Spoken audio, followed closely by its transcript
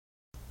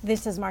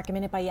This is Market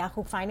Minute by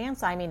Yahoo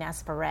Finance. I'm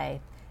Ines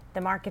Ferre.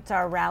 The markets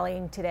are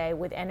rallying today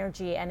with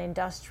energy and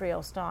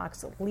industrial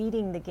stocks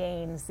leading the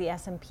gains. The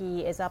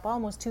S&P is up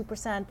almost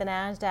 2%, the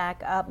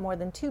Nasdaq up more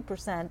than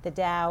 2%, the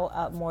Dow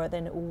up more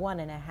than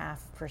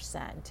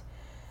 1.5%.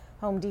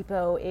 Home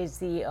Depot is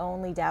the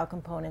only Dow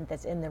component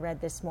that's in the red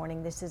this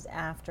morning. This is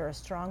after a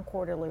strong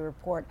quarterly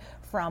report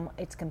from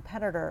its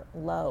competitor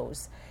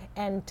Lowe's.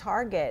 And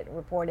Target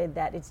reported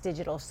that its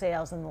digital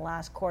sales in the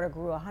last quarter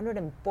grew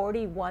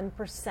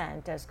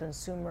 141% as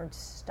consumers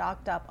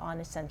stocked up on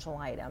essential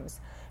items.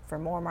 For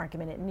more Market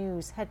Minute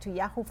news, head to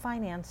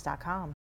yahoofinance.com.